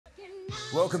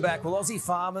Welcome back. Well, Aussie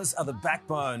farmers are the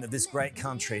backbone of this great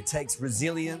country. It takes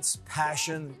resilience,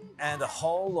 passion, and a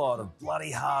whole lot of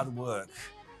bloody hard work,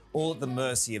 all at the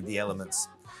mercy of the elements.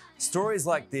 Stories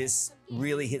like this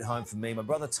really hit home for me. My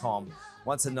brother Tom,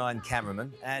 once a 9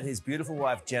 cameraman, and his beautiful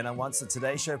wife Jenna, once a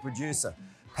Today Show producer,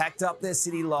 packed up their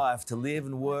city life to live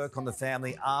and work on the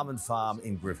family almond farm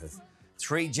in Griffith.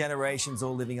 3 generations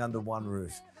all living under one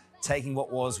roof, taking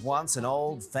what was once an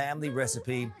old family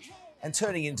recipe and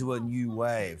turning into a new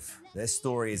wave. Their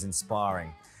story is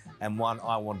inspiring and one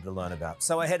I wanted to learn about.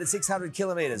 So I headed 600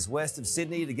 kilometres west of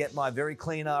Sydney to get my very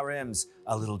clean RMs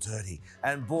a little dirty.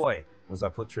 And boy, was I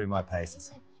put through my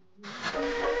paces.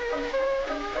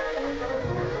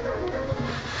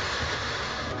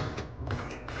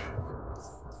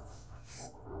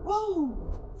 Whoa!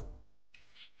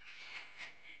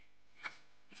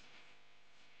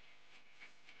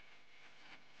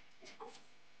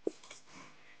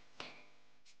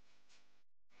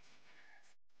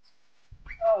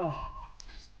 Oh.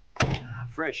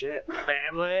 Fresh air,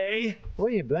 family.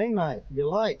 Where you been, mate? You're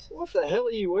late. What the hell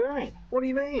are you wearing? What do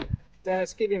you mean?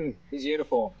 Let's give him his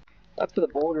uniform. That's for the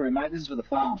boardroom, mate. This is for the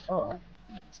farm. All right.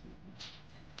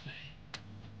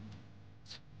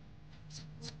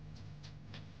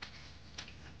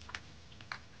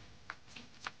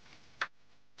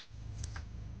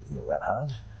 Not that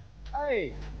hard.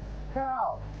 Hey,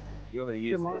 Karl. You want me to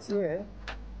use this? Yeah.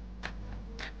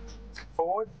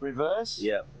 Forward, reverse.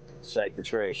 Yep. Shake the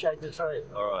tree. Shake the tree.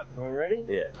 All right. Are we ready?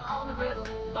 Yeah.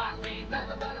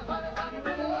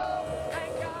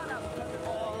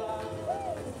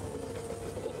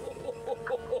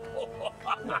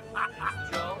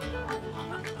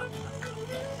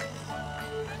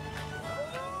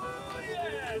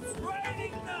 It's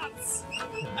raining nuts.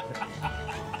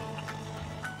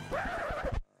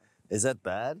 Is that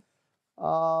bad?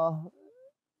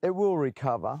 It will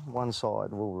recover. One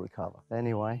side will recover.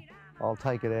 Anyway, I'll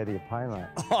take it out of your pay, mate.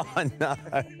 Oh, no.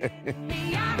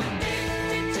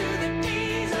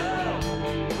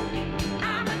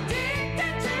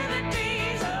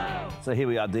 So here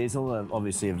we are, Diesel.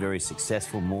 Obviously a very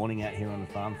successful morning out here on the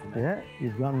farm for me. Yeah,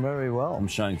 you've done very well. I'm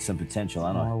showing some potential,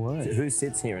 aren't I? My word. So who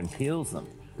sits here and peels them?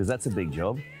 Because that's a big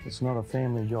job. It's not a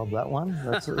family job, that one.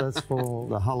 That's for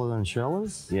the hullers and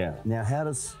shellers. Yeah. Now, how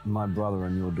does my brother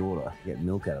and your daughter get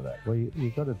milk out of that? Well,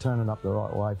 you've got to turn it up the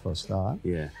right way for a start.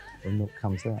 Yeah. The milk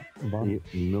comes out. You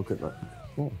milk it like...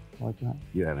 Yeah, like that.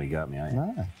 You're having a go at me, aren't you?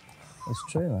 No, it's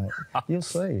true, mate. You'll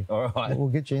see. All right. We'll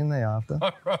get you in there after.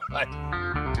 All right.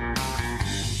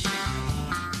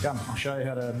 Come, I'll show you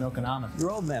how to milk an almond.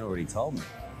 Your old man already told me.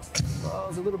 Well,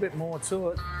 there's a little bit more to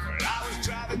it.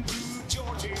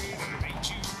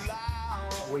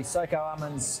 We soak our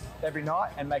almonds every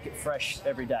night and make it fresh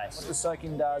every day. What the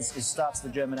soaking does is starts the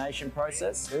germination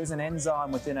process. There is an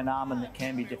enzyme within an almond that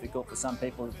can be difficult for some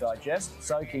people to digest.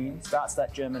 Soaking starts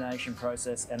that germination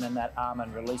process and then that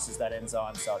almond releases that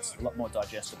enzyme, so it's a lot more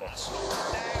digestible.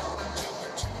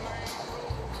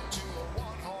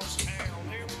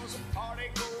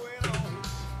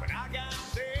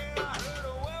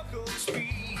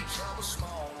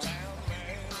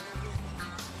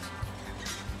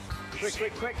 Quick,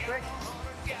 quick, quick, quick.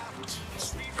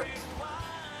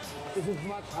 This is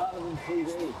much harder than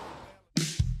TV.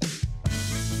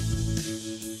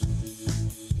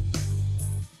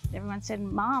 Everyone said,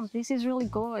 Mom, this is really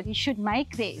good. You should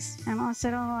make this. And I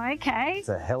said, oh, okay. It's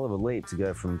a hell of a leap to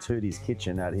go from Tootie's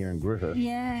kitchen out here in Griffith.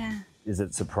 Yeah. Is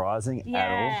it surprising at all?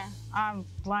 Yeah, I'm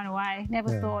blown away.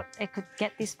 Never thought it could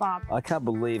get this far. I can't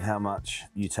believe how much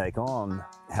you take on,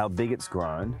 how big it's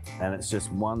grown, and it's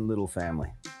just one little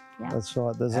family. Yeah. That's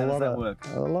right. There's How a does lot that of work?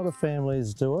 a lot of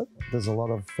families do it. There's a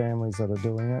lot of families that are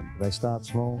doing it. They start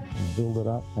small, and build it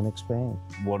up, and expand.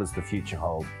 What does the future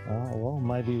hold? Oh well,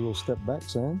 maybe we'll step back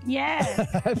soon. Yeah.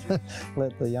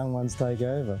 Let the young ones take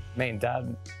over. Me and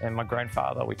Dad and my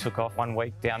grandfather, we took off 1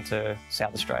 week down to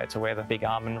South Australia to where the big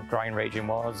almond growing region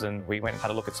was, and we went and had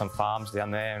a look at some farms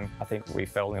down there, and I think we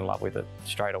fell in love with it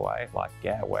straight away. Like,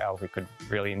 yeah, wow, we could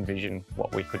really envision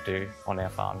what we could do on our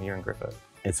farm here in Griffith.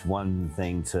 It's one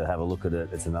thing to have a look at it,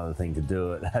 it's another thing to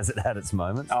do it. Has it had its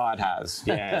moments? Oh, it has,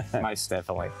 yeah, most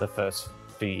definitely. The first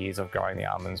few years of growing the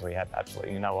almonds, we had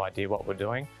absolutely no idea what we're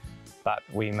doing, but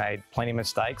we made plenty of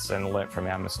mistakes and learnt from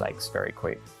our mistakes very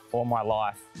quick. All my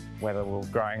life, whether we were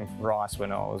growing rice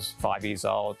when I was 5 years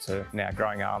old to now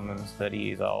growing almonds, 30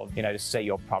 years old, you know, to see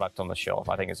your product on the shelf,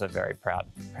 I think it's a very proud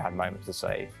moment to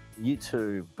see. You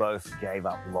two both gave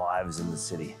up lives in the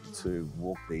city to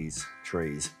walk these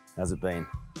trees. How's it been?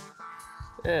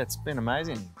 Yeah, it's been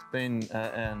amazing. It's been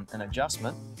an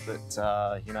adjustment,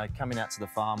 but you know, coming out to the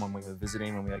farm when we were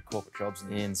visiting, when we had corporate jobs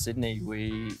in Sydney,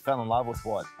 we fell in love with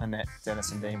what Annette,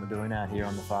 Dennis and Dean were doing out here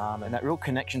on the farm, and that real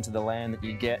connection to the land that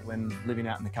you get when living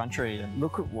out in the country. And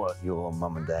Look at what your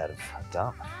mum and dad have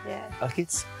done. Yeah, Like,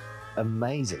 it's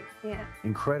amazing, yeah.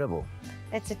 incredible.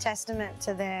 It's a testament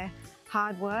to their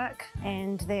hard work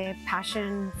and their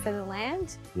passion for the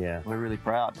land. Yeah. we're really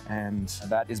proud, and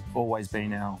that has always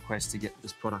been our quest to get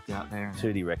this product out there.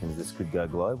 Tootie reckons this could go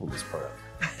global, this product.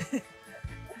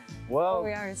 Well,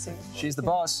 We are soon. she's the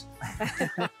boss.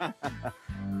 Yeah,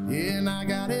 and I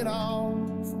got it all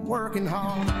from working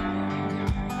hard.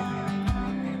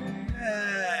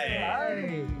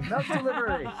 Hey! Milk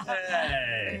delivery.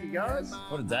 Hey! You guys.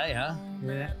 What a day, huh?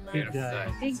 Yeah, big day.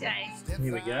 Big day.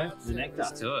 Here we go. The nectar.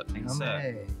 Let's do it. Thanks, sir.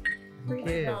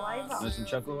 Hey. Yeah. Want some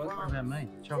chocolate? What about me?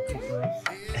 Chocolate,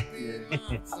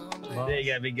 please. There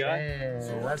you go, big guy.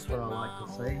 Yeah, that's what I like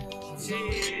to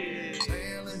see.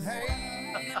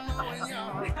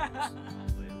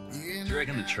 Do you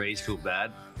reckon the trees feel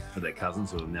bad for their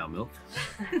cousins who have now milked?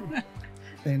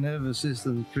 Their nervous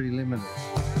system's pretty limited.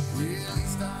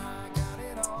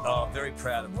 Oh, I'm very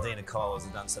proud of Dina Karl has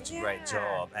done such a great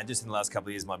job. And just in the last couple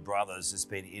of years, my brother's just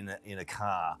been in a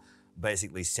car,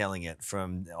 basically selling it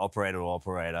from operator to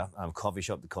operator, coffee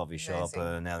shop to coffee shop.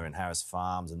 Now they're in Harris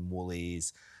Farms and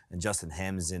Woolies. And Justin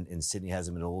Hems in Sydney has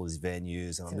them in all his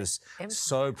venues. And I'm just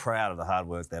so proud of the hard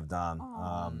work they've done.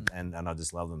 And I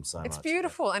just love them so much. It's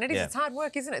beautiful, and it is. It's hard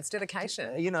work, isn't it? It's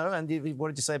dedication. You know, and what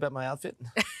did you say about my outfit?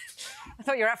 I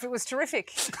thought your outfit was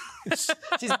terrific.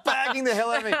 She's bagging the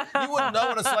hell out of me. You wouldn't know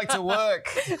what it's like to work.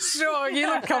 Sure, you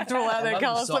look comfortable out there,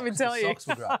 Carlos, let me tell you. Socks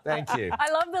will drop. Thank you.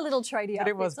 I love the little tradie But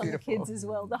it was outfits on the beautiful. kids as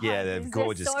well. The Yeah, they're Huskies,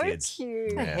 gorgeous so kids.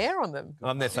 Cute. The hair on them.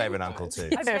 I'm their favourite uncle too.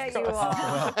 I bet you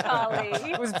are,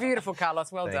 Carly. It was beautiful,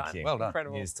 Carlos. Well Thank done. you. Well done.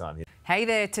 Incredible. News time. Hey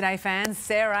there, Today fans.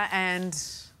 Sarah and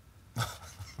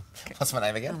What's my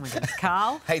name again? oh my goodness,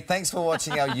 Karl. Hey, thanks for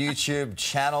watching our YouTube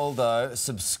channel, though.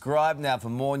 Subscribe now for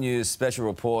more news, special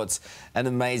reports, and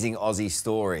amazing Aussie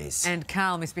stories. And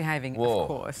Karl misbehaving, Whoa, of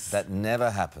course. that never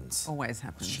happens. always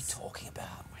happens. What's she talking about?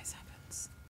 Always happens.